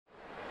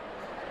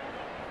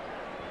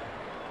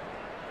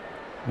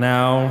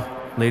Now,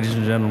 ladies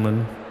and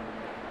gentlemen,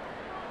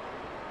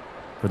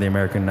 for the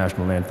American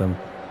National Anthem,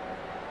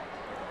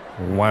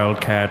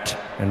 Wildcat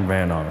and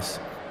Vanoss.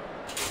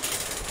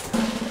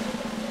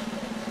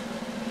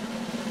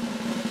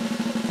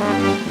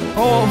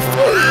 Oh!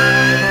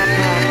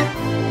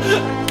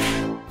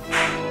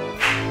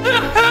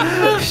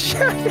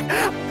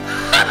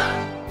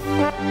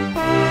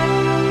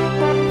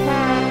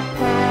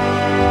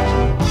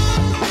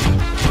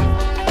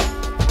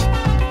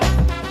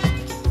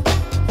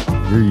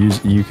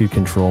 You could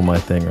control my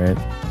thing, right?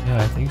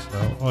 Yeah, I think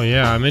so. Oh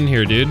yeah, I'm in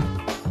here, dude.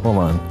 Hold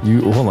on.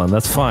 Hold on.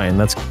 That's fine.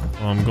 That's.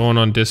 Oh, I'm going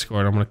on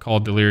Discord. I'm gonna call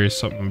Delirious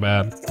something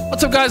bad.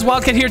 What's up, guys?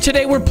 WILDCAT here.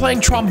 Today we're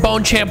playing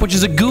Trombone Champ, which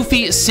is a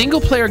goofy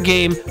single-player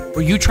game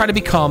where you try to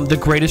become the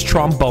greatest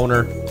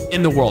tromboner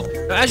in the world.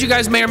 Now, as you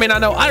guys may or may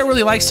not know, I don't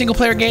really like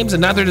single-player games,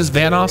 and neither does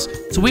Vanoss.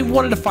 So we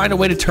wanted to find a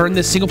way to turn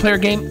this single-player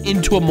game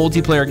into a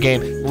multiplayer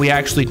game. We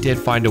actually did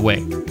find a way.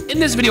 In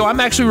this video, I'm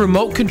actually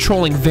remote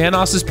controlling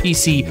Vanoss's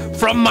PC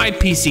from my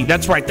PC.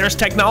 That's right, there's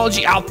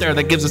technology out there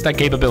that gives us that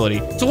capability.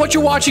 So what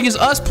you're watching is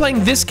us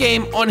playing this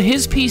game on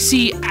his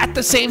PC at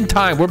the same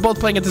time. We're both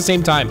playing at the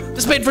same time.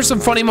 This made for some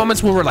funny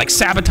moments where we're like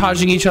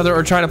sabotaging each other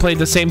or trying to play at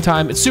the same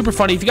time. It's super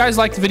funny. If you guys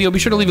like the video, be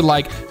sure to leave a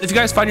like. If you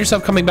guys find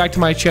yourself coming back to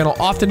my channel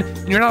often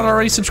and you're not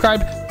already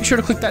subscribed, be sure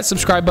to click that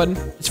subscribe button.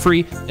 It's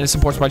free and it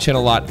supports my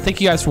channel a lot. Thank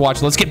you guys for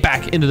watching. Let's get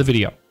back into the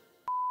video.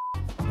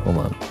 Hold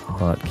on.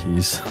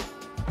 Hotkeys.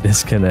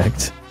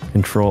 Disconnect.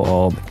 Control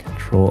Alt,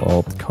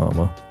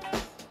 comma.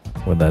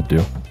 What'd that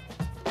do?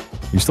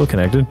 You still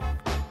connected?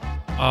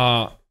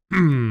 Yeah.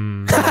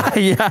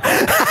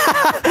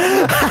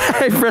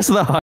 I pressed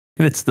the hotkey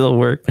and it still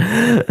worked.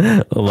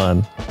 Hold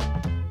on.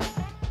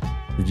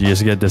 Did you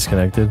just get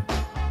disconnected?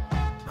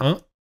 Huh?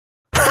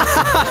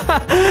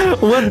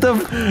 What the?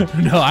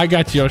 No, I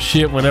got your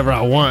shit whenever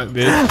I want,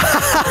 bitch.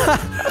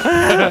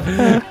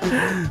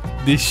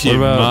 This shit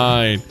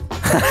mine.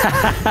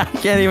 I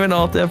can't even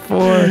Alt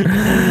F4.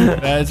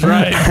 That's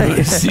right.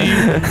 Let's see.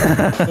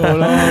 Hold on,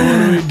 what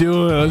are we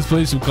doing? Let's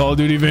play some Call of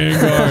Duty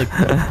Vanguard.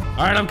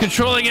 All right, I'm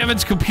controlling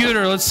Evan's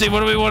computer. Let's see, what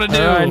do we want to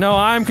do? All right, no,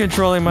 I'm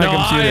controlling my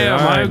computer. I am.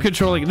 Right. I'm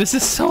controlling. This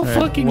is so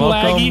fucking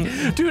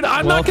laggy. Dude,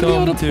 I'm not going to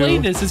be able to play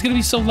this. It's going to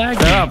be so laggy.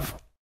 Shut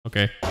up.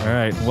 Okay. All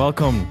right,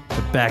 welcome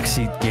to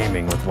Backseat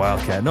Gaming with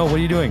Wildcat. No, what are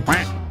you doing?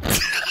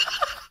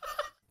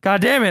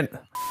 God damn it.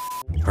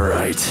 All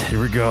right, here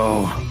we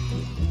go.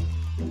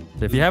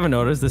 If you haven't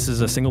noticed, this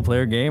is a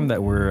single-player game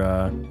that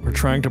we're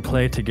trying to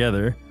play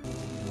together.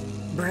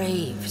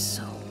 Brave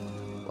soul,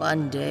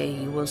 one day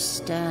you will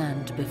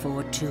stand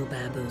before two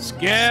baboons.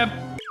 Skip!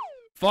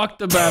 Fuck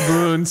the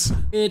baboons.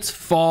 It's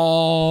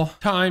fall.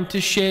 Time to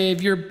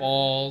shave your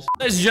balls.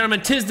 Ladies and gentlemen,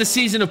 'tis the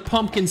season of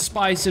pumpkin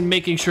spice and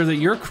making sure that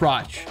your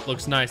crotch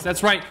looks nice.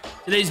 That's right.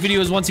 Today's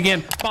video is once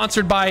again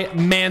sponsored by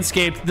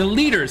Manscaped, the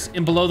leaders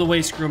in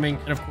below-the-waist grooming.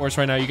 And of course,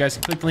 right now, you guys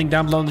can click the link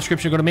down below in the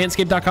description. Go to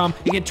manscaped.com.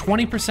 You get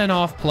 20%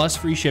 off plus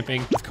free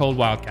shipping with code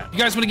WILDCAT. You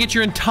guys want to get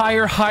your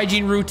entire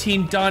hygiene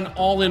routine done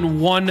all in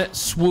one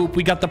swoop.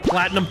 We got the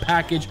Platinum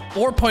Package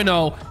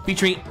 4.0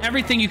 featuring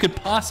everything you could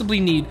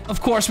possibly need.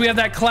 Of course, we have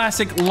that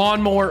classic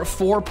Lawnmower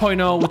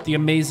 4.0 with the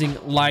amazing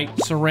light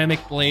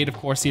ceramic blade, of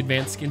course the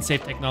advanced skin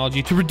safe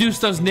technology to reduce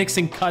those nicks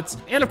and cuts,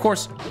 and of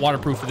course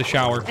waterproof for the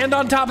shower. And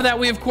on top of that,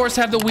 we of course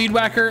have the Weed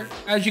Whacker.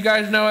 As you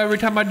guys know, every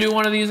time I do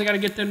one of these, I gotta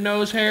get them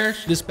nose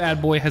hairs. This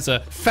bad boy has a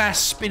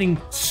fast spinning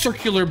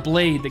circular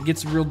blade that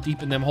gets real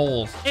deep in them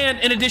holes. And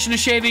in addition to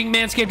shaving,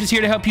 Manscaped is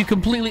here to help you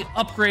completely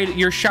upgrade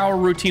your shower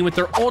routine with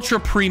their ultra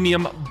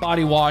premium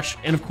body wash,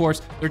 and of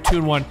course their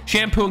 2-in-1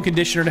 shampoo and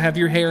conditioner to have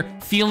your hair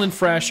feeling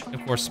fresh and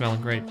of course smelling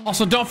great.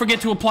 Also, don't forget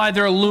to apply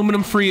their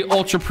aluminum-free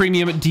ultra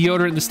premium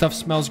deodorant. This stuff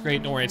smells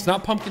great. Don't worry, it's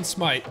not pumpkin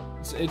spice.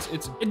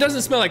 It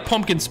doesn't smell like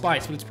pumpkin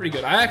spice, but it's pretty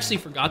good. I actually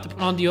forgot to put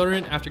on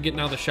deodorant after getting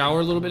out of the shower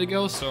a little bit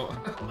ago, so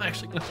I'm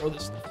actually gonna throw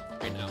this stuff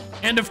right now.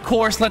 And of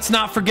course, let's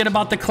not forget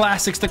about the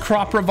classics, the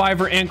Crop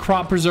Reviver and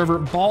Crop Preserver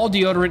ball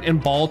deodorant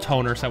and ball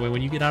toner. So that way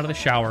when you get out of the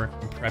shower,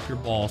 you prep your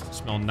balls to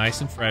smell nice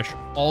and fresh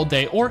all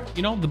day. Or,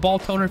 you know, the ball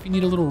toner if you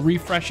need a little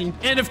refreshing.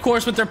 And of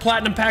course, with their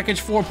Platinum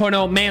Package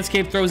 4.0,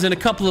 Manscaped throws in a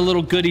couple of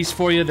little goodies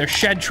for you. Their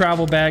Shed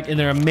travel bag and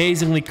their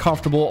amazingly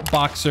comfortable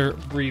boxer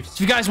briefs. So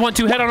if you guys want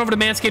to, head on over to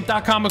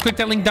manscaped.com and click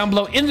that link down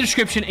below in the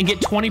description and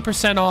get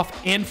 20% off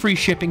and free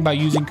shipping by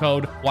using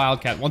code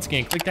WILDCAT. Once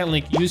again, click that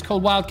link, use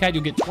code WILDCAT,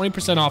 you'll get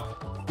 20% off.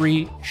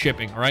 Free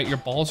shipping. All right, your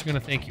balls are gonna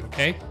thank you.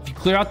 Okay, if you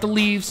clear out the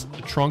leaves,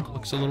 the trunk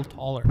looks a little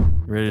taller.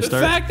 Ready to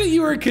start? The fact that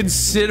you are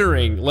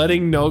considering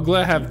letting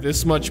Nogla have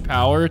this much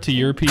power to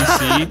your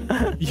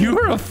PC, you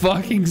are a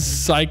fucking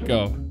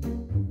psycho. All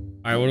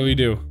right, what do we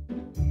do?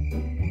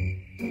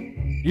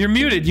 You're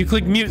muted. You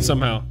click mute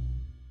somehow.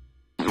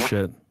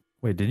 Shit.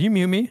 Wait, did you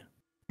mute me?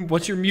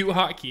 What's your mute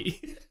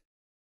hotkey?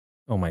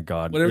 Oh my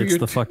god. Whatever it's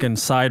the fucking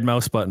side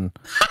mouse button.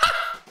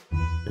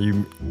 Are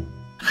you...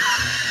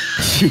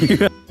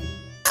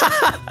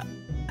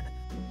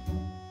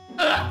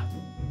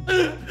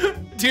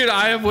 Dude,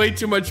 I have way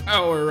too much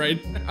power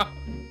right now.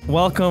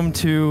 Welcome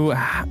to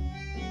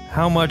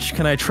How much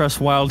can I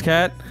trust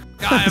Wildcat?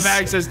 I have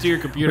access to your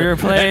computer. We're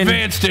playing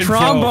Advanced info.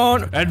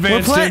 trombone.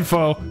 Advanced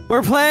info.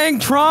 We're playing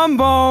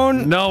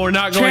trombone. No, we're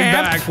not going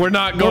champ. back. We're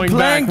not We're going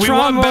back. playing We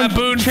want trombone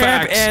baboon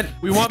champ facts.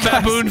 We want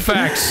baboon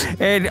facts.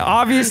 And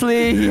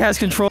obviously, he has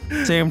control at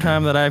the same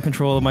time that I have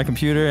control of my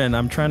computer, and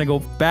I'm trying to go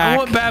back. I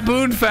want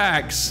baboon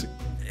facts.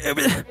 All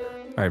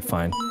right,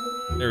 fine.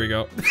 There we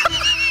go.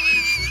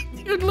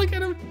 Dude, look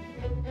at him.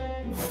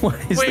 What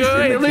is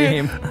this in the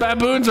game?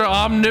 Baboons are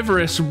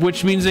omnivorous,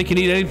 which means they can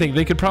eat anything.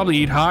 They could probably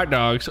eat hot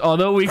dogs,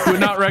 although we would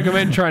not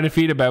recommend trying to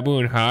feed a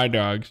baboon hot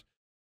dogs.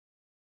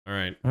 All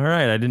right. All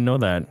right, I didn't know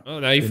that. Oh,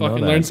 now you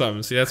fucking learned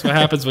something. See, that's what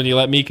happens when you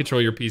let me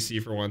control your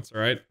PC for once,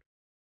 all right?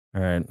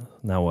 All right,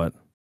 now what?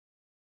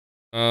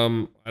 I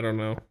don't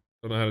know.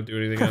 Don't know how to do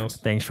anything else.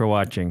 Thanks for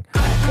watching.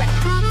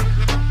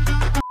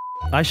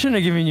 I shouldn't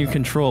have given you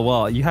control.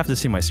 Well, you have to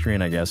see my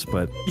screen, I guess,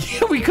 but...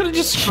 Yeah, we could have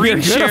just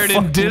screen shared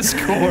in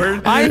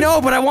Discord. I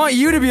know, but I want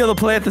you to be able to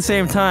play at the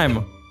same time.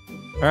 All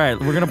right,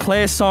 we're gonna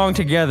play a song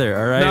together,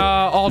 all right?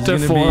 Nah, Alt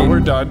F4, we're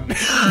done.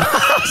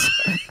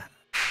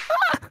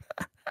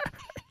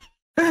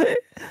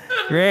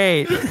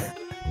 Great. All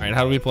right,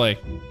 how do we play?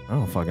 I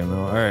don't fucking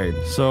know. All right,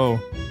 so...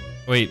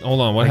 Wait,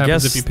 hold on. What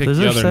happens if you pick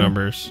the other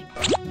numbers?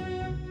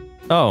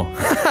 Oh.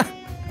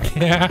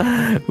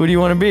 Yeah. Who do you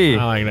want to be?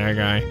 I like that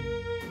guy.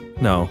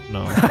 No.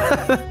 No.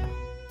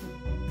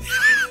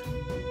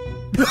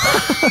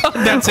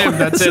 That's him.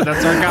 That's it.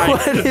 That's our guy.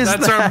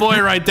 That's our boy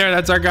right there.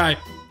 That's our guy.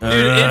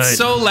 Dude, it's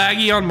so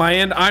laggy on my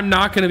end. I'm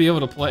not going to be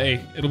able to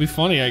play. It'll be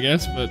funny, I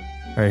guess, but...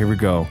 All right, here we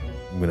go.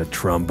 I'm going to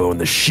trombone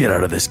the shit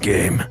out of this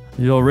game.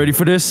 You all ready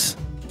for this?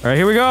 All right,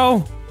 here we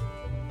go.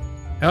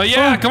 Hell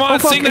yeah. Come on,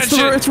 sing that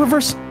shit. It's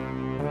reverse.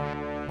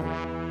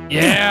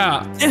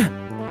 Yeah.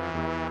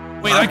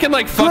 Wait, I can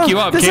like fuck you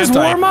up, can't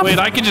I? Wait,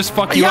 I can just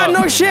fuck you up. Yeah,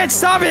 no shit.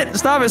 Stop it.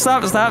 Stop it.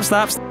 Stop it. Stop.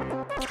 Stop.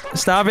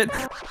 Stop it.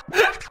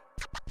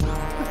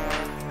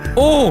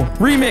 Oh,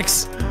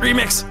 remix.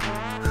 Remix.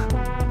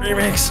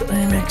 Remix.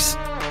 Remix.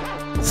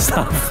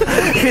 Stop.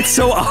 It's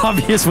so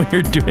obvious when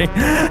you're doing.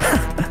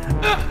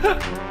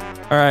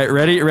 All right,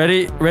 ready?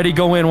 Ready? Ready?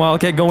 Go in,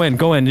 Wildcat. Go in.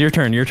 Go in. Your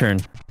turn. Your turn.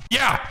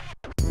 Yeah.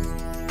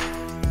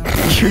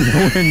 You're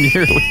nowhere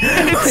near.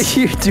 What are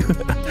you doing?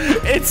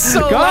 It's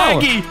so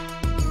laggy.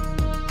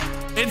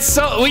 It's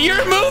so. Well,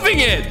 you're moving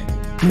it.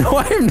 No,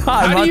 I'm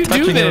not. How do you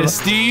do this?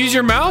 Do you use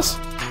your mouse?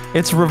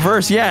 It's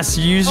reverse. Yes,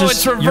 you use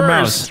it's reverse. Your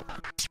mouse.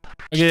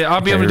 Okay, I'll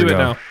be able to do it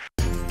now.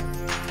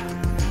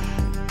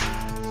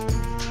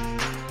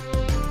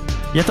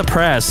 You have to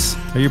press.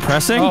 Are you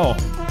pressing? Oh.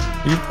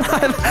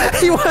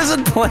 He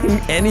wasn't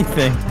playing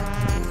anything.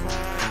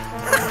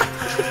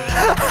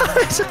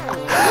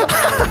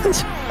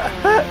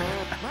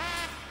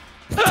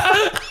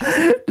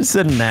 Just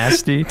said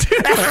nasty.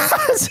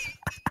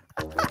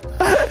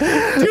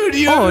 Dude,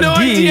 you have no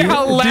idea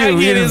how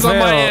laggy it is on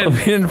my end.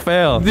 We didn't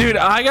fail. Dude,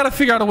 I gotta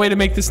figure out a way to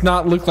make this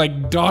not look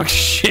like dog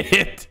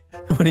shit.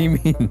 What do you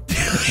mean?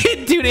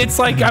 Dude, it's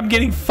like I'm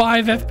getting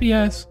 5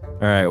 FPS. All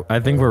right, I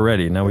think we're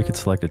ready. Now we can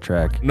select a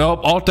track. Nope,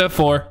 Alt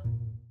F4.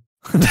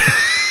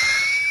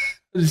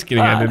 Just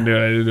kidding, I didn't do it.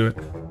 I didn't do it.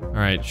 All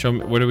right, show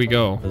me. Where do we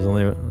go? There's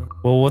only.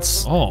 Well,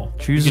 what's? Oh,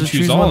 choose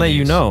one that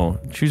you know.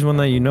 Choose one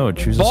that you know.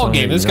 Choose a ball song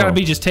game. that This you gotta know.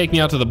 be just take me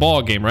out to the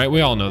ball game, right?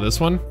 We all know this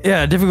one.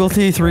 Yeah,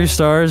 difficulty 3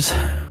 stars.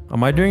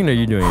 Am I doing it or are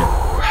you doing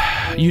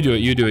it? You do it.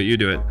 You do it. You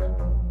do it.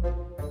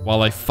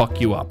 While I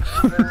fuck you up.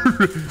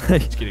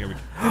 Just kidding.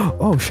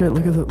 Oh shit!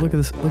 Look at the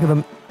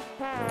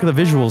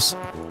visuals.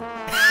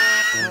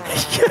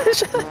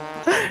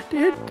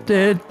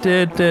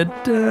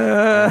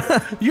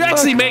 You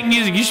actually make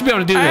music. You should be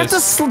able to do this. I have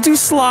to do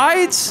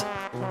slides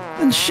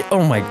and shit.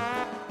 Oh my.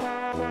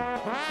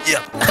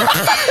 Yeah.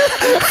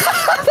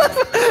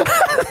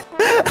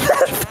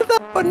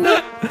 Oh,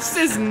 no. This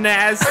is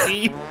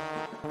nasty.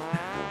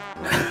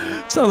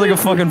 Sounds like a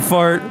fucking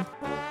fart.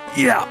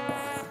 Yeah.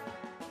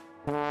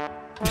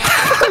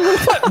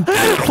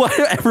 Why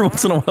every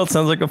once in a while it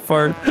sounds like a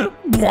fart?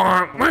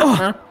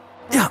 Oh,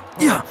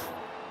 yeah.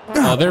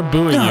 Oh, they're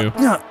booing you.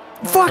 Yeah.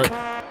 Fuck.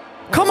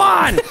 Come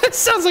on. It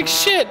sounds like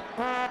shit.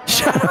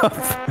 Shut up.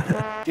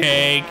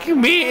 Take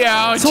me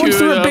out. Someone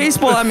threw a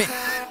baseball at me.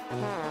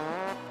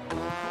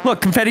 Look,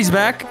 confetti's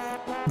back.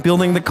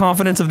 Building the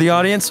confidence of the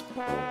audience.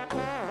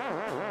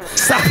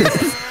 Stop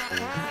it.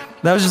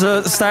 That was just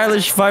a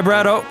stylish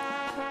vibrato.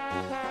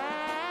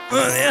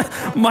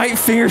 My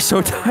finger's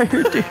so tired,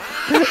 dude.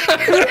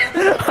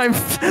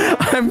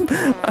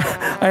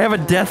 I have a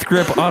death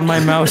grip on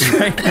my mouse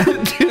right now.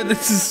 Dude,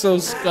 this is so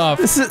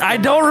scuffed. I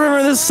don't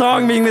remember this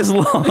song being this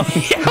long.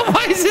 Yeah,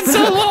 why is it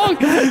so long?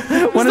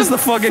 When is the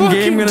fucking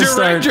game gonna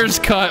start? Director's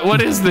cut.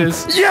 What is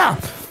this?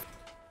 Yeah!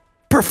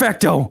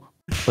 Perfecto!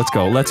 Let's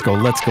go, let's go,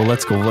 let's go,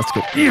 let's go, let's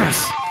go.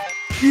 Yes!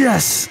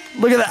 Yes!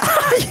 Look at that!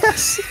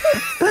 Yes!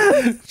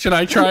 Should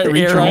I try it?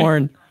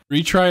 Retry?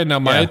 Retry it now,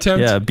 my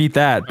attempt? Yeah, beat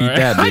that,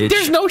 that, bitch.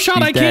 There's no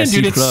shot I can,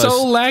 dude. It's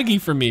so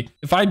laggy for me.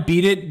 If I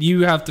beat it,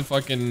 you have to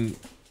fucking...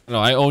 No,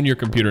 I own your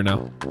computer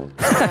now.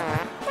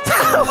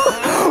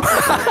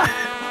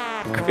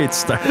 Great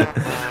start.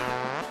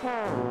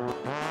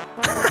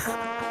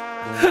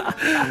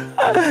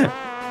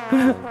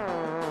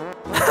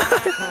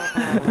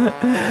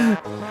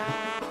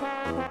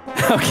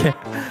 Okay.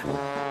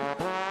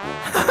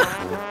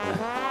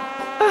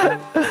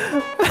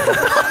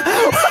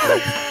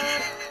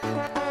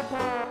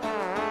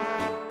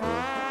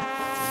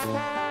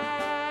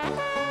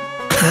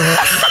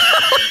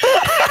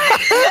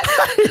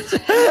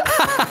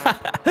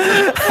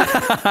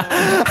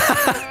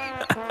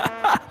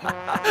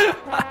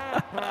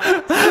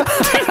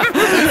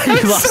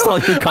 You lost all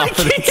your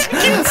confidence. I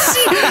can't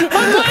see.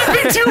 I'm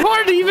laughing too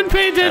hard to even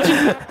pay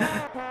attention.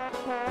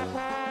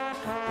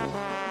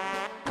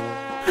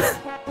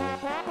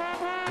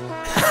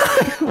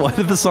 Why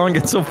did the song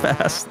get so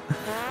fast?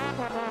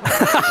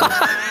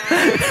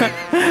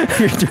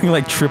 You're doing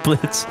like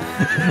triplets.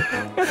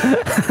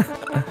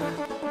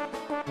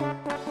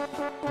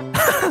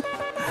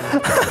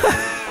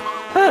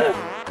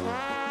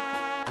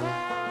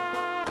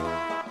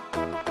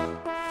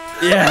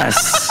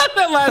 Yes.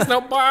 That last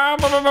note. Bah,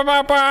 bah, bah,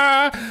 bah,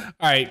 bah.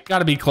 All right,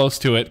 gotta be close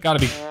to it. Gotta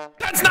be.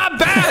 That's not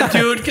bad,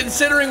 dude.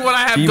 Considering what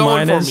I have D-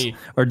 going for me.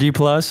 or D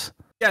plus.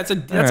 Yeah,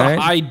 that's a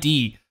high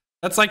D.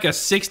 That's like a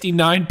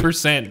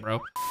 69%,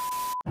 bro.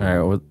 All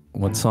right,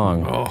 what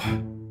song? Oh,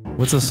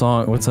 What's a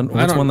song? What's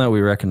one that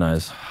we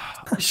recognize?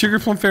 Sugar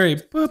Plum Fairy.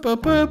 Boop, boop,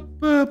 boop,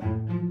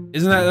 boop.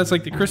 Isn't that's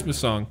like the Christmas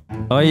song?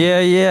 Oh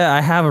yeah.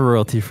 I have a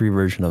royalty-free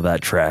version of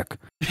that track.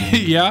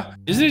 Yeah,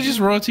 isn't it just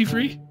royalty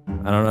free?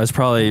 I don't know. It's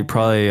probably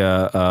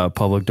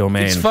public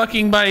domain. It's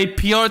fucking by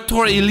Piotr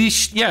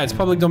Ilyich. Yeah, it's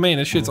public domain.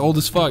 That shit's old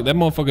as fuck. That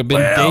motherfucker been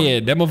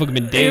dead. That motherfucker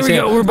been dead. Here we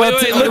go. We're about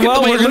to.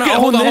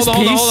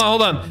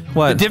 Hold on.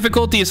 What? The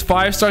difficulty is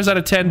 5 stars out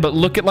of 10, but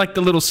look at like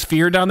the little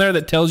sphere down there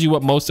that tells you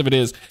what most of it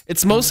is.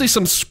 It's mostly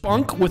some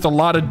spunk with a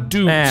lot of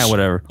dudes.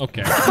 Whatever.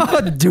 Okay.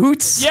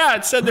 Dudes? Yeah,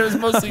 it said there was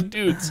mostly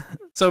dudes.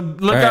 So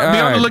look out, be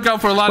on the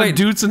lookout for a lot of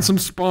dudes and some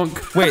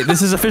spunk. Wait,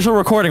 this is official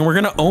recording. We're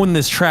gonna own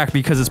this track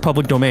because it's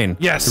public domain.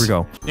 Yes. Here we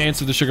go. Dance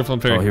with the Sugar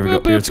Plum Fairy. Oh, here we go.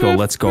 Let's go.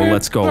 Let's go.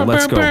 Let's go.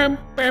 Let's go.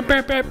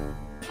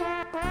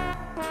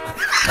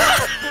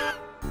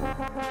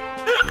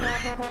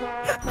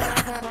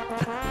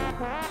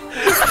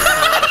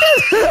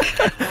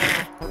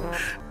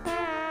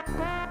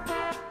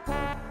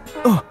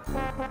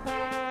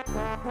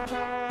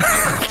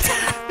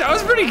 That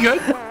was pretty good.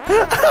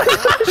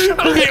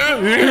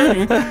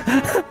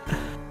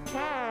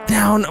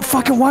 Down.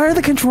 Fucking. Why are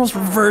the controls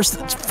reversed?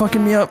 It's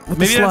fucking me up. With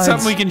Maybe the that's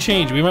slides. something we can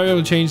change. We might be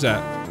able to change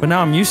that. But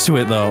now I'm used to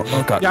it though.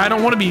 Oh god. Yeah, I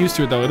don't want to be used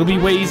to it though. It'll be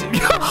way easy.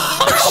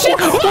 Oh, shit.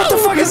 What the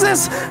fuck is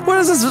this? What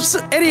is this?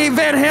 Eddie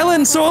Van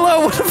Halen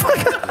solo? What the fuck?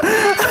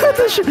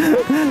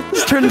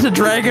 This turned into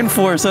Dragon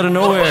Force out of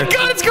nowhere. Oh my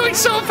god, it's going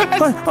so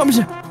fast.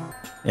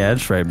 Yeah,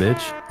 that's right,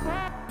 bitch.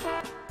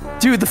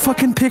 Dude, the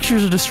fucking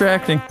pictures are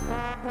distracting.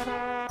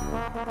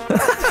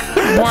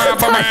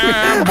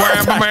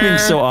 Timing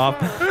so off.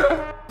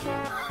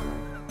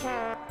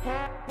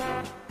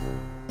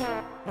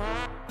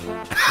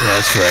 Yeah,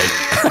 that's right.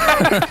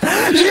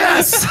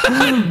 Yes!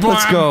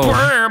 Let's go.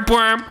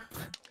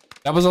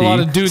 That was a lot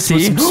of dudes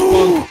with some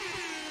spunk.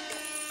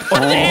 Oh,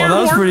 that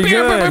was pretty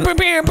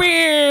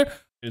good.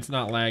 It's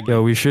not lagging.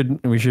 Yo, we should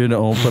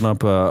open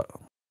up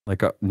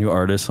like a new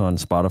artist on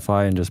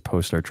Spotify and just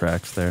post our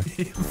tracks there.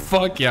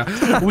 Fuck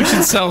yeah. We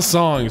should sell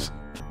songs.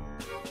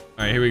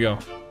 All right, here we go.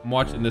 I'm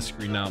watching this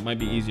screen now. It might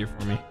be easier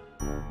for me.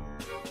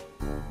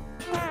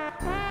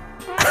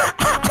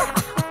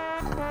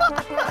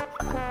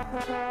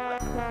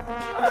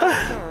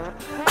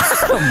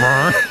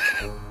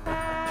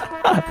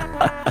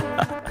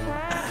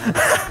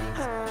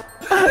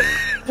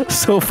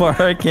 So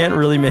far, I can't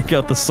really make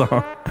out the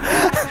song.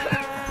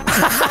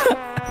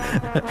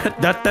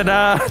 Da, da,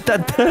 da, da,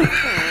 da.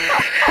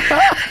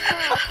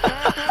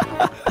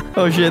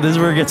 Oh shit, this is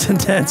where it gets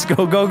intense.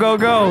 Go, go, go,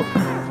 go.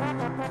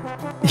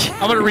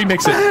 I'm gonna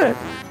remix it.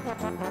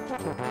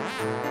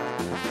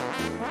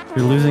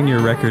 You're losing your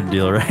record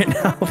deal right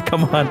now.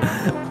 Come on.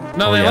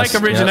 No, they like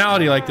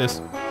originality like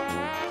this.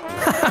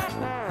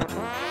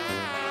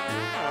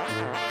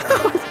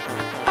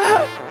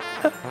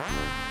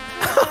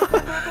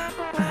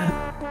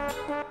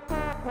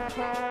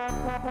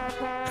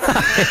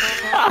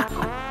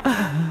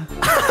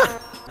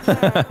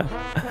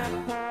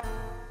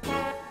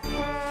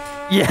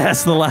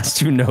 Yes, the last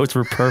 2 notes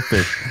were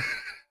perfect.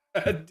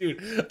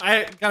 Dude,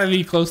 I gotta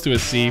be close to a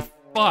C.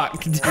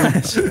 Fuck, dude.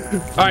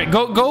 All right,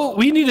 go.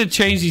 We need to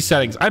change these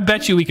settings. I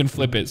bet you we can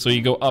flip it so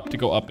you go up to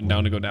go up and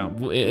down to go down.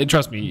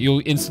 Trust me,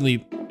 you'll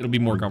instantly, it'll be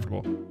more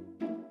comfortable.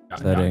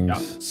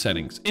 Settings.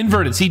 Settings.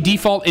 Inverted. See,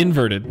 default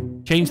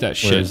inverted. Change that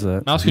shit. Where is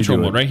that? Mouse control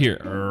mode right here.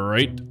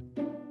 Right.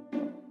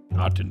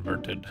 Not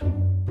inverted. I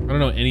don't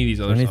know any of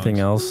these other Anything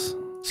songs. else?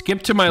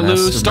 Skip to my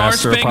Lou. Star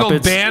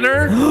Spangled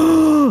Banner.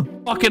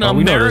 Fucking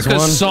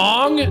America's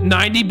song.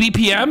 90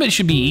 BPM. It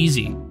should be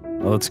easy.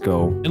 Let's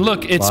go. And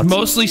look, it's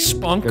mostly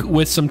spunk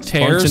with some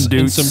tears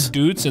and some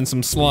doots and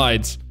some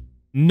slides.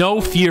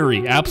 No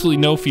fury. Absolutely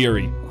no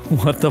fury.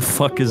 What the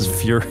fuck is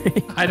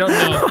fury? I don't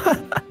know.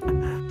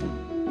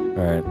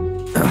 All right.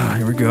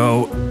 Here we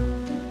go.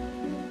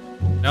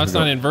 Now it's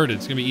not inverted.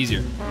 It's gonna be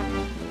easier.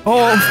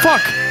 Oh,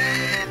 fuck.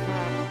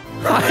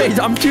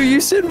 I'm too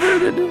used to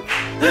inverted.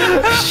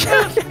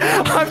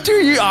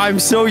 I'm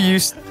so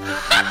used.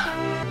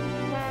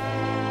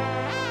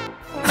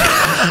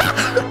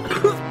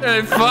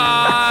 And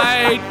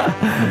fight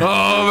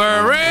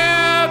over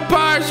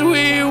ramparts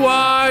we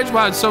watch.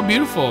 Wow, it's so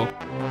beautiful.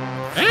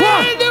 And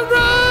the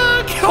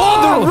rock.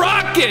 Oh, the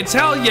rockets.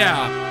 Hell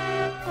yeah.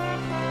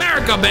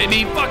 America,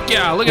 baby. Fuck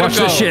yeah. Look at Watch him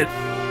go. this shit.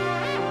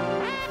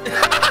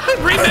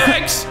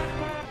 Remix.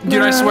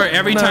 Dude, I swear,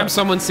 every time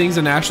someone sings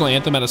the national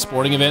anthem at a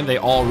sporting event, they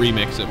all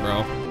remix it,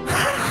 bro.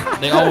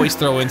 They always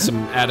throw in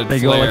some added flair.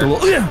 They go like a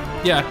little,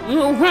 Yeah.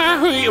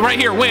 Right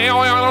here.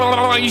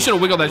 You should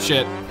have wiggled that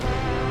shit.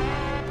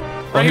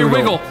 Right here,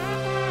 wiggle.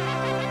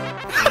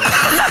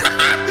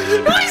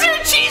 Why is there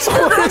a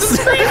cheeseburger on the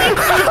screen?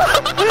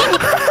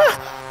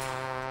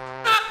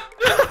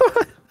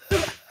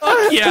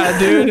 Fuck yeah,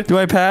 dude. Do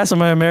I pass?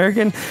 Am I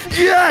American?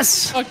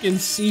 Yes! Fucking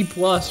C+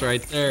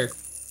 right there.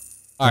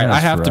 All right,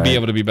 I have to be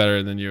able to be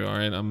better than you. All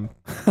right, I'm.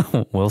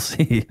 We'll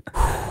see.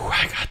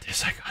 I got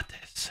this. I got this.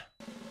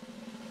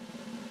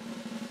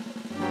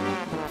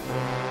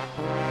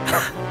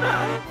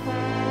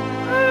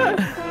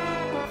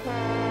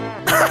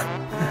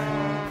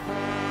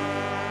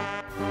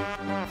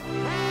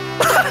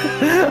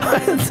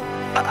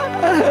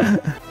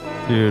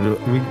 Dude,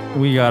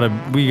 we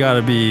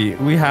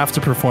have to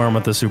perform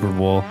at the Super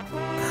Bowl.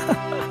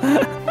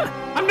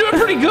 I'm doing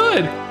pretty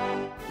good.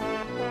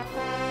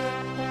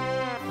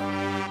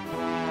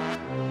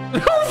 Oh,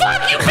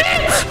 fuck you,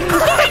 bitch!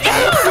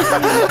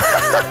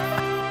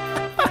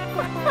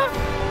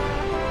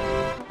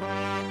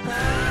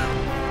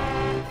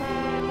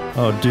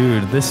 Oh,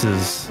 dude, this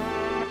is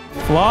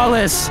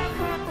flawless.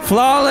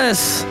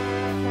 Flawless.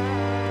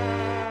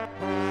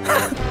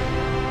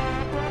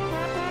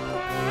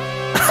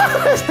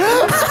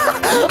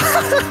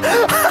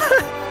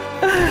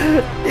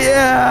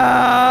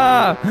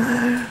 Yeah.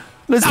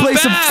 Let's play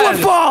some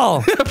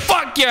football.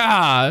 Fuck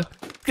yeah.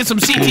 Get some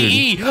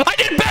CTE. I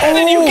did better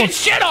than you. Get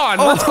shit on.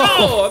 Let's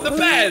go. I'm the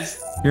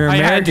best. You're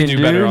American, I had to do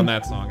dude. better on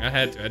that song. I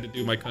had to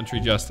do my country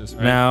justice.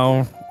 Right?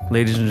 Now,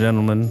 ladies and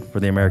gentlemen, for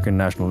the American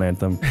national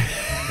anthem,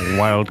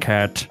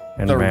 WILDCAT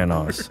and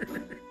Manos.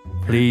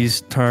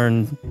 Please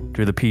turn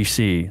to the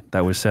PC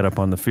that was set up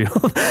on the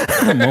field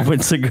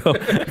moments ago.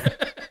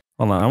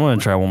 Hold on, I'm gonna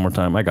try one more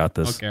time. I got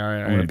this. Okay, all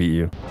right. I'm gonna beat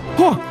you.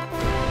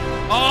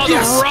 Oh,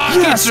 the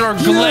rockets are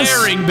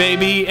glaring,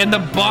 baby, and the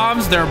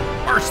bombs, they're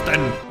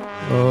bursting.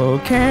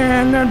 Oh,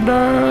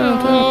 Canada.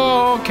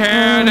 Oh,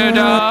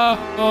 Canada.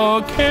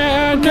 Oh,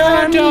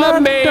 Canada.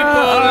 Maple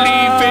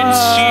leaf and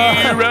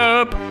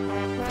syrup.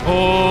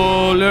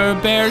 Polar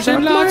bears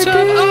and lots of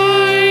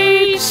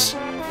ice.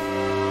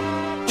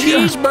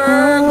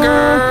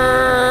 Cheeseburger.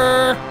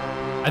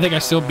 I think I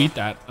still beat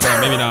that.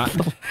 Maybe not.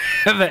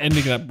 The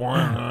ending of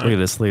that. Look at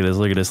this, look at this,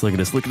 look at this, look at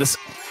this, look at this.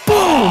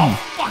 Boom!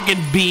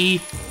 Fucking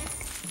B.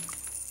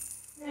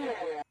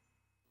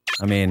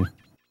 I mean,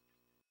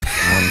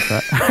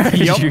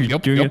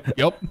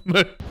 Yup.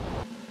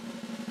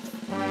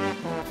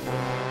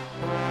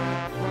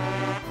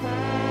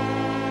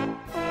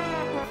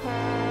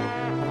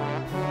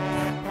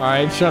 All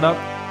right, shut up.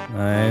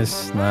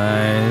 Nice.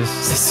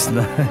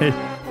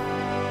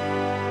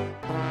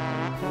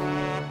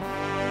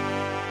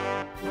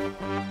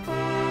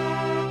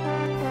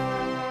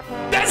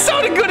 That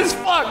sounded good as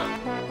fuck.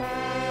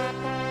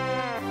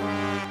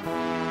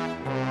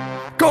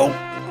 Go!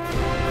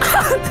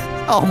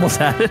 Almost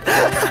had it.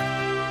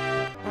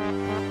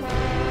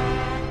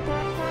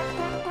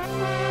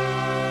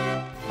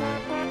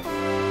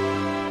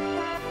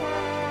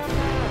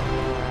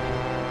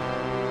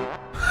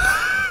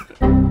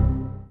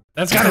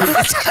 That's gotta be.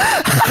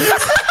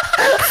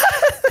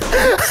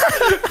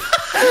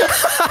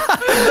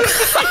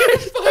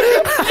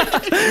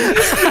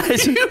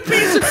 You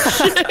piece of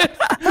shit.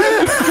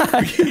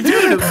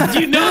 Dude,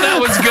 you know that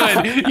was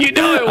good. You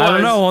know it was. I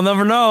don't know. We'll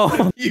never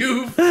know.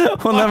 You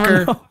We'll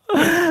never know.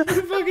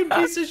 You fucking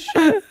piece of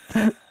shit.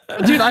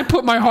 Dude, I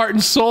put my heart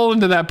and soul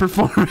into that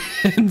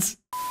performance.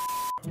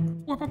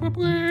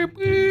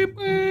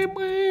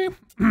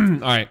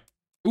 Alright.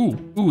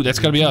 Ooh, that's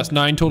gotta be us.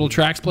 9 total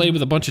tracks played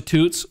with a bunch of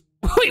toots.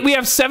 Wait, we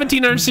have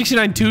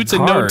 1,769 toots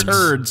and no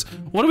turds.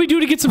 What do we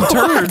do to get some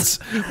turds?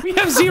 We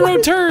have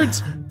 0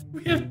 turds.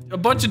 We have a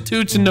bunch of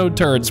toots and no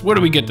turds. Where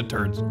do we get the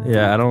turds?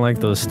 Yeah, I don't like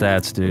those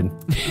stats, dude.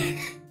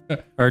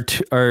 Our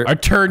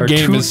turd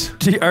game is...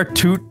 Our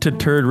toot to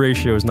turd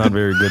ratio is not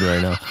very good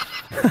right now.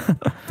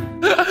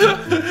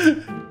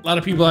 A lot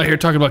of people out here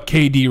talking about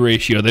KD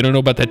ratio. They don't know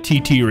about that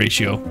TT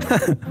ratio.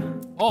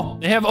 Oh,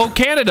 they have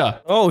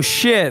Canada. Oh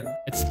shit!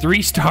 It's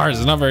 3 stars.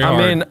 It's not very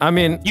hard. I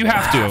mean, you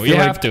have to. You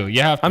have to.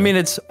 I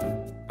mean,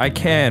 I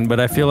can, but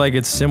I feel like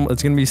it's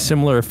gonna be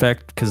similar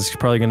effect because it's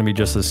probably gonna be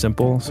just as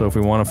simple. So if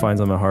we want to find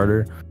something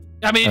harder,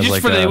 I mean,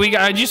 just like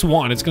I just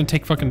won. It's gonna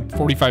take fucking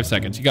 45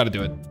 seconds. You got to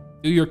do it.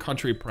 Do your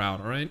country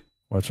proud. All right.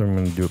 Watch, I'm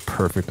gonna do it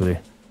perfectly.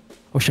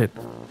 Oh shit!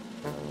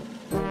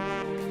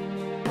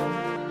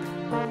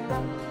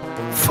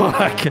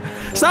 Fuck!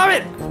 Stop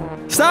it!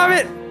 Stop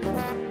it!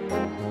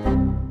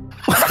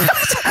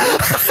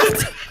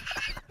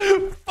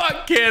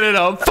 Fuck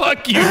Canada.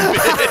 Fuck you,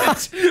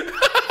 bitch.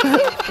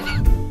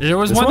 There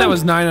was one that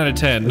was 9 out of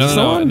 10.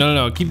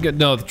 No. Keep good.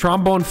 No, the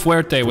trombone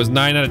fuerte was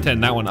 9 out of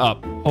 10. That one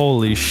up.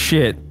 Holy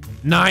shit.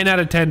 9 out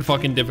of 10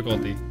 fucking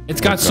difficulty.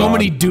 It's got so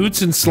many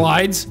doots and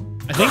slides.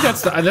 I think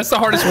that's the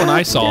hardest one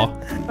I saw.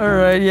 All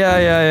right,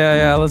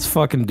 yeah. Let's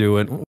fucking do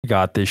it. We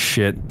got this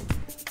shit.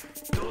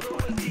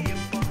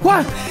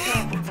 What?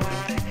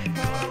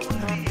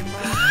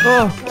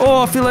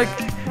 Oh, I feel like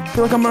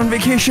I'm on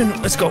vacation.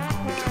 Let's go.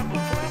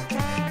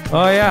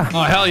 Oh yeah.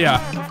 Oh hell yeah.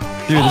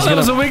 Dude, oh, that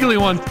was a wiggly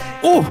one.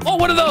 Oh,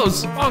 what are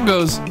those?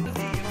 Bongos.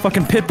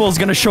 Fucking Pitbull's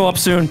gonna show up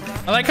soon.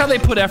 I like how they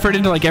put effort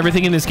into like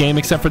everything in this game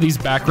except for these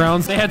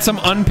backgrounds. They had some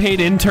unpaid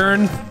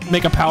intern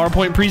make a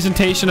PowerPoint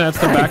presentation and that's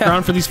the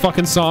background for these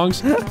fucking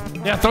songs.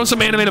 Yeah, throw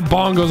some animated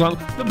bongos on.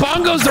 The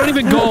bongos don't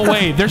even go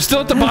away. They're still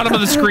at the bottom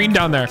of the screen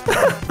down there.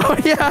 Oh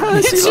yeah.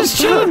 It's just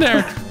chilling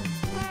there.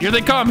 Here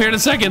they come. Here in a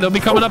second. They'll be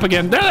coming up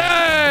again. There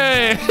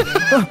they!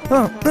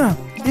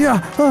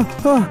 Yeah.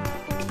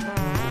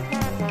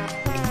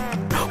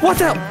 What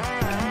the?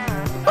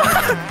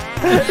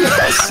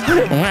 Yes.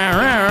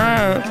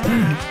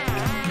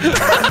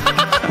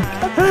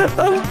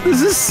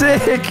 This is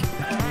sick.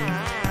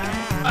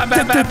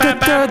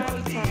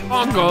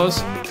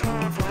 Bongos.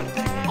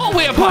 Oh,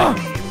 way up high.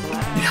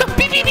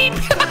 Beep, beep, beep.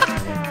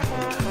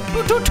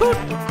 Toot, toot, toot.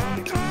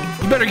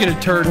 You better get a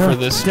turd for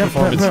this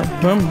performance.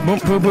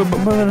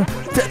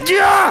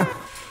 Yeah.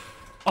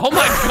 Oh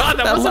my god,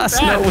 that wasn't last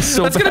bad. note was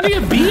so That's bad. gonna be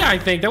a B, I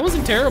think. That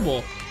wasn't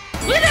terrible.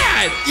 Look at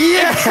that!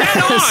 Yes.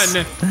 It's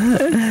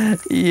dead on!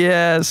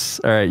 Yes.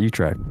 All right, you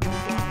try.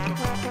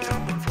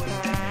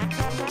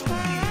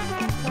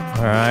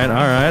 All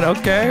right.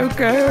 Okay, all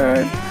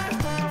right.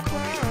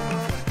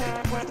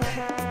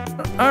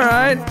 All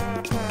right.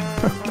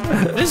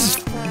 This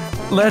is...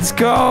 Let's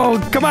go.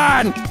 Come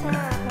on.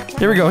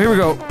 Here we go.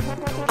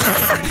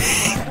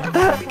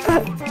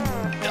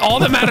 all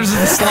that matters is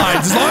the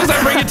slides. As long as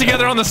I bring it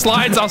together on the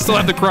slides, I'll still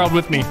have the crowd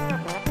with me.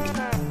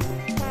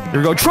 Here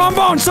we go.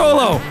 Trombone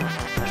solo.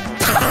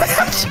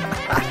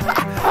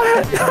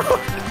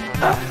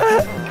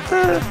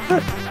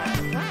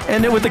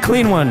 End it with the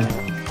clean one.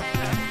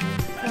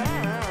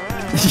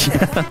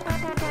 Yeah.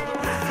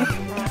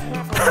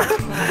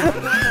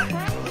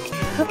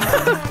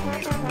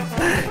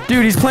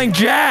 Dude, he's playing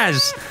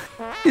jazz.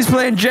 He's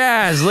playing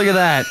jazz. Look at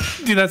that.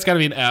 Dude, that's gotta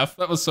be an F.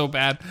 That was so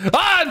bad.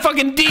 Ah, and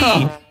fucking D.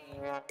 Oh.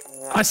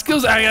 My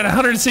skills, I got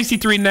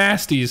 163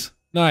 nasties.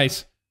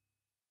 Nice.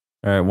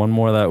 All right, one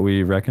more that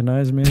we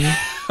recognize, maybe.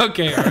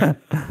 Okay, all right.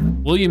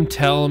 William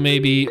Tell,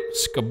 maybe.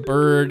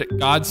 Skabird,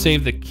 God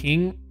Save the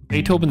King.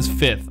 Beethoven's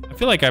Fifth. I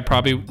feel like I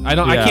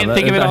can't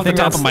think of it off the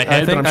top of my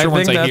head, but I'm sure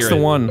once I hear it.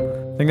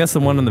 I think that's the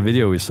one in the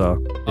video we saw.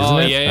 Isn't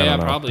it? Yeah,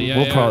 probably.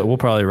 We'll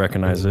probably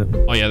recognize it.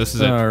 Oh yeah, this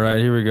is it. All right,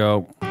 here we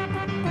go.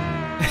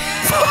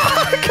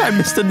 Fuck! I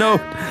missed a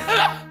note.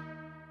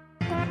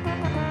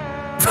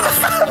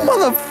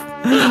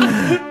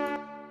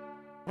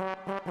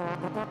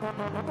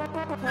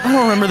 I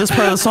don't remember this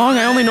part of the song.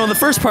 I only know the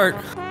first part.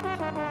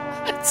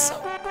 It's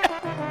so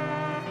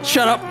bad.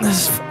 Shut up.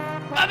 This is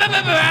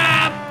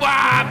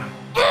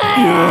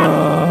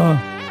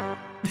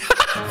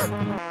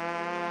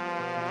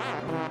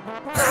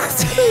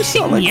They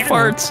sound like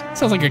farts.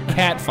 Sounds like a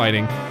cat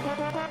fighting.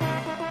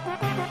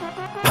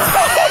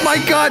 Oh my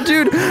god,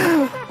 dude!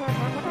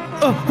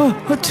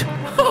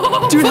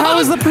 Dude, how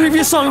is the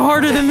previous song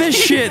harder than this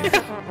shit?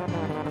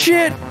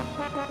 Shit!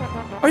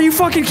 Are you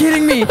fucking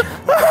kidding me?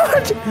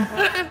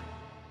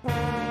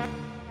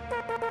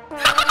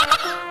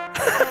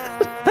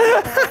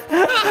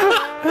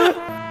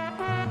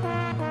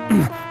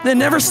 It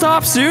never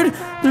stops, dude.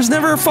 There's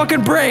never a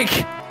fucking break.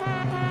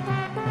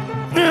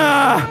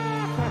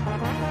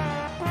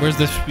 Where's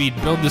the speed?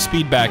 Build the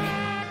speed back.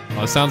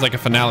 Oh, it sounds like a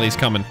finale's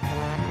coming.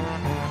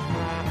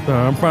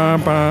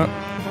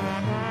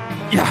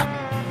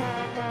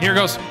 Yeah. Here it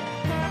goes.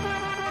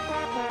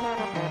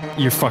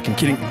 You're fucking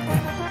kidding.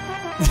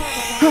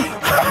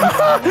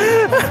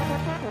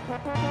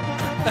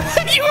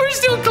 You were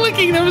still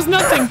clicking. There was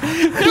nothing.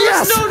 There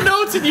was no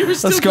notes, and you were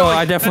still. Let's go. Going.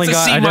 I definitely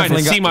got.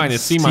 C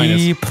minus.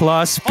 C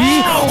plus B.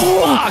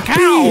 Oh, fuck!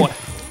 How?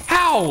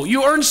 How?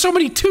 You earned so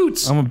many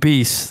toots. I'm a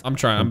beast. I'm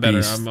trying. I'm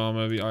better. I'm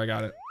gonna be. Oh, I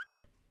got it.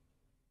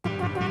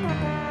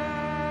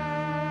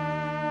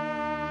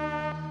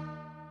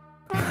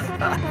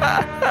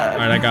 All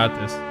right, I got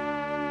this.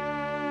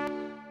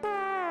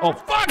 Oh,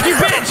 fuck you,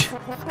 bitch!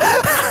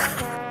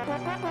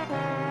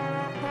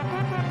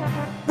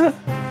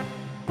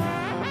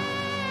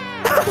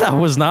 That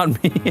was not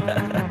me.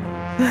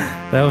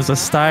 That was a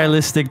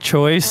stylistic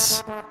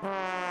choice.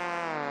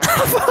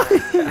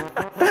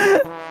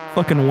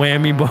 Fucking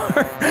whammy bar.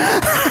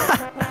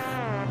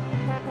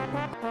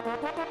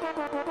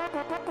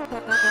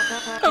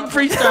 I'm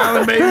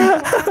freestyling, baby.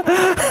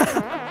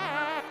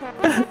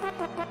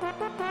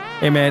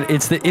 Hey man,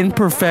 it's the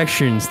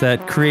imperfections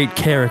that create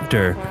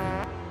character.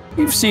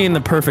 You've seen the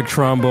perfect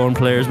trombone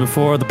players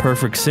before, the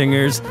perfect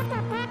singers.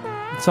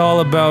 It's all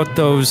about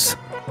those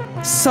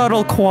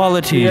subtle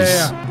qualities.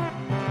 Yeah.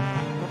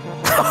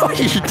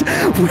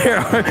 Where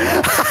are...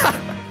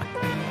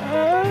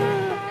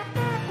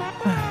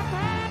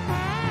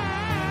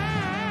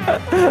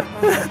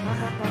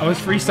 I was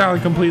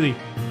freestyling completely.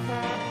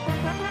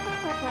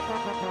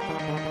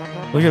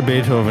 Look at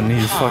Beethoven.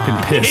 He's fucking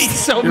pissed. He's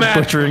so You're mad.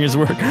 butchering his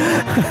work.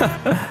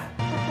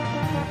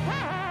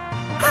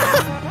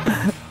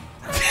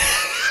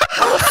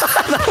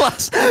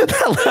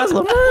 that last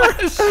one.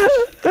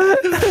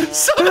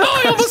 Somehow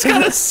I almost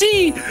got a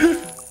C.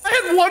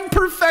 I had one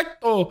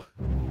perfecto. All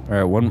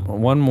right,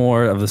 one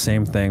more of the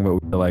same thing, but we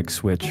could like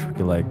switch. We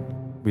could like,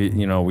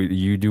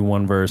 you do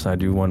one verse, I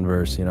do one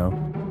verse, you know.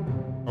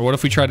 Or what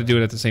if we try to do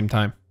it at the same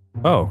time?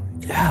 Oh,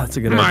 yeah, that's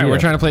a good All idea. right, we're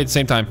trying to play at the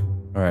same time.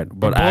 All right,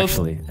 but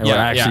actually, But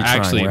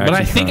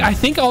I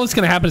think all that's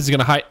gonna happen is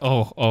gonna hide.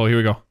 Oh, here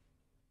we go.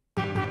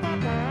 I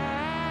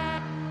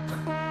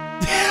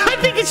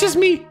think it's just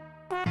me.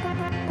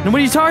 No, what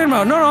are you talking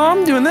about? No,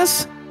 I'm doing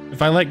this.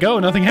 If I let go,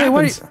 nothing Hey,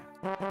 what are happens.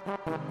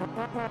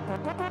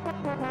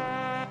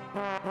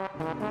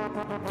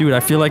 Dude, I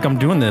feel like I'm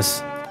doing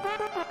this.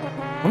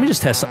 Let me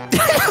just test something.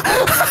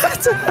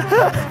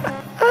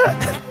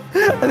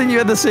 I think you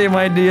had the same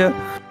idea.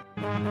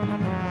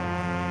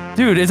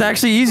 Dude, it's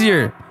actually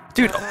easier.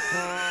 Dude,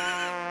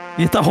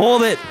 you have to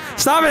hold it.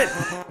 Stop it.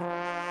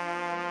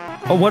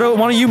 Oh, why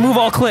don't you move?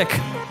 I'll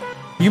click.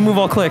 You move,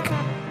 I'll click.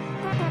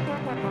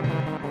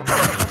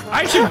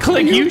 I should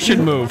click. You should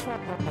move.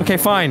 Okay,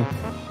 fine.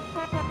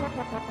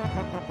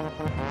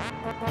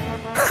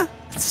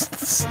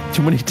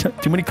 Too many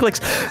clicks.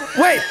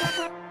 Wait.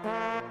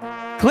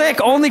 Click,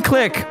 only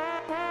click.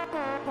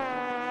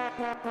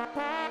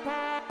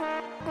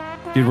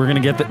 Dude, we're gonna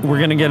get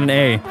an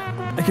A.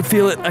 I can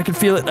feel it. I can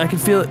feel it. I can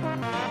feel it.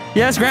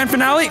 Yes, grand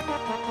finale.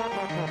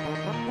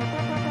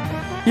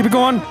 Keep it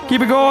going.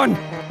 Keep it going.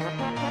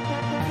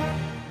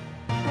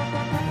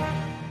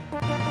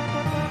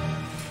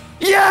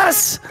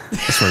 Yes!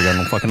 I swear to God,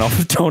 I'm fucking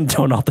off. Don't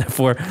alt that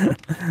for.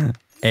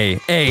 A.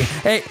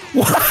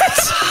 What?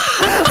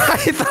 I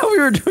thought we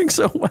were doing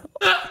so well.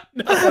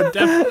 No,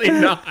 definitely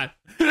not.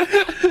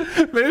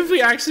 Maybe if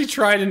we actually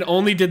tried and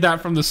only did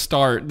that from the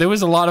start. There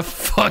was a lot of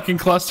fucking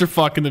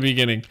clusterfuck in the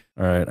beginning.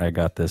 All right, I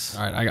got this.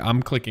 All right,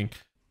 I'm clicking.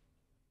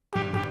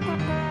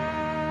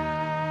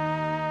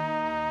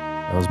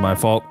 That was my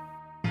fault.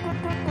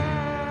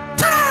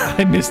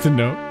 I missed a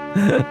note.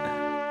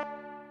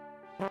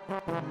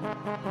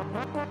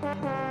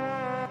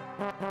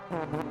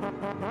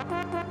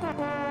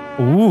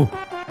 Ooh.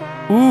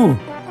 Ooh.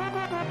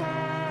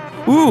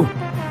 Ooh.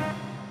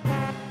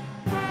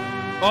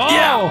 Oh!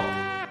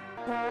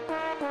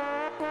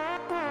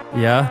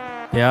 Yeah.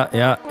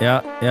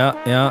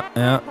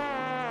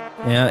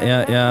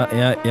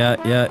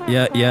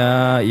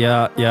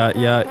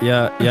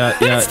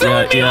 It's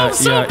throwing me off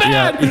so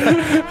bad.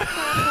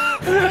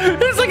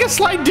 There's like a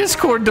slight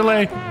Discord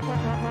delay.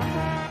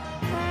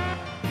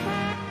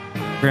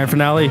 Grand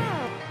finale.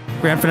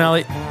 Grand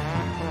finale.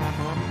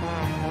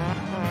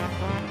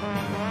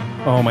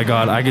 Oh my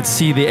God, I could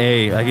see the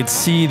A. I could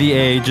see the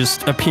A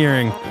just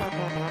appearing.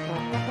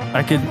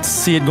 I could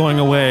see it going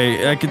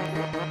away. I could...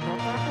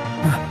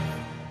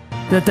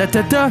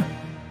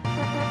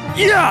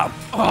 Yeah!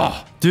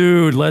 Oh,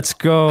 dude, let's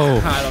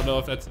go. I don't know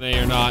if that's an A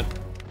or not.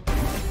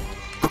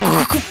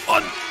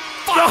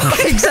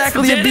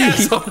 Exactly a B.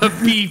 That's on a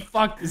B.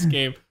 Fuck this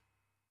game.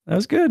 That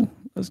was good.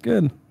 That was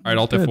good. All right,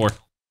 Alt F4.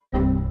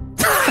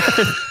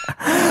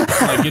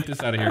 Like, get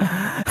this out of here.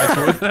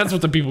 That's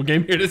what the people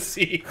came here to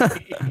see.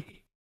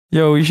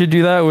 Yo, we should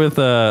do that with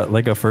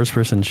like a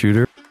first-person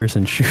shooter.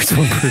 Person shoots,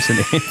 one person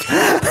aims.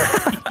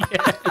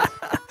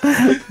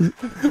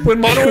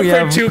 When Modern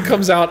Warfare 2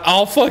 comes out,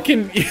 I'll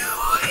fucking...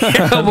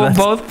 yeah, we'll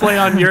both play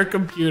on your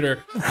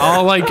computer.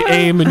 I'll like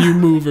aim and you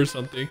move or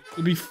something.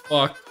 It'll be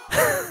fucked.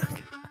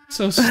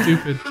 So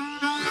stupid.